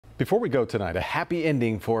Before we go tonight, a happy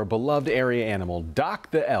ending for a beloved area animal.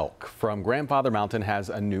 Doc the elk from Grandfather Mountain has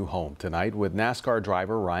a new home tonight with NASCAR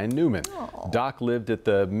driver Ryan Newman. Aww. Doc lived at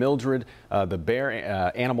the Mildred, the bear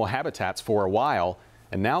animal habitats for a while,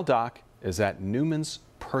 and now Doc is at Newman's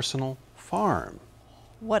personal farm.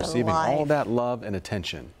 What a receiving life. all that love and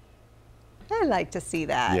attention. I like to see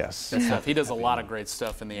that. Yes. Good stuff. He does a lot of great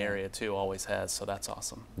stuff in the area too, always has, so that's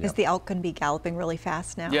awesome. Is the elk going to be galloping really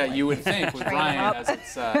fast now? Yeah, Like, you would think with train Ryan him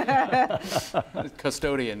as its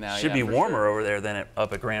custodian now. Should yeah, be for warmer sure. over there than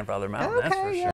up at Grandfather Mountain, that's for Okay, sure. yeah.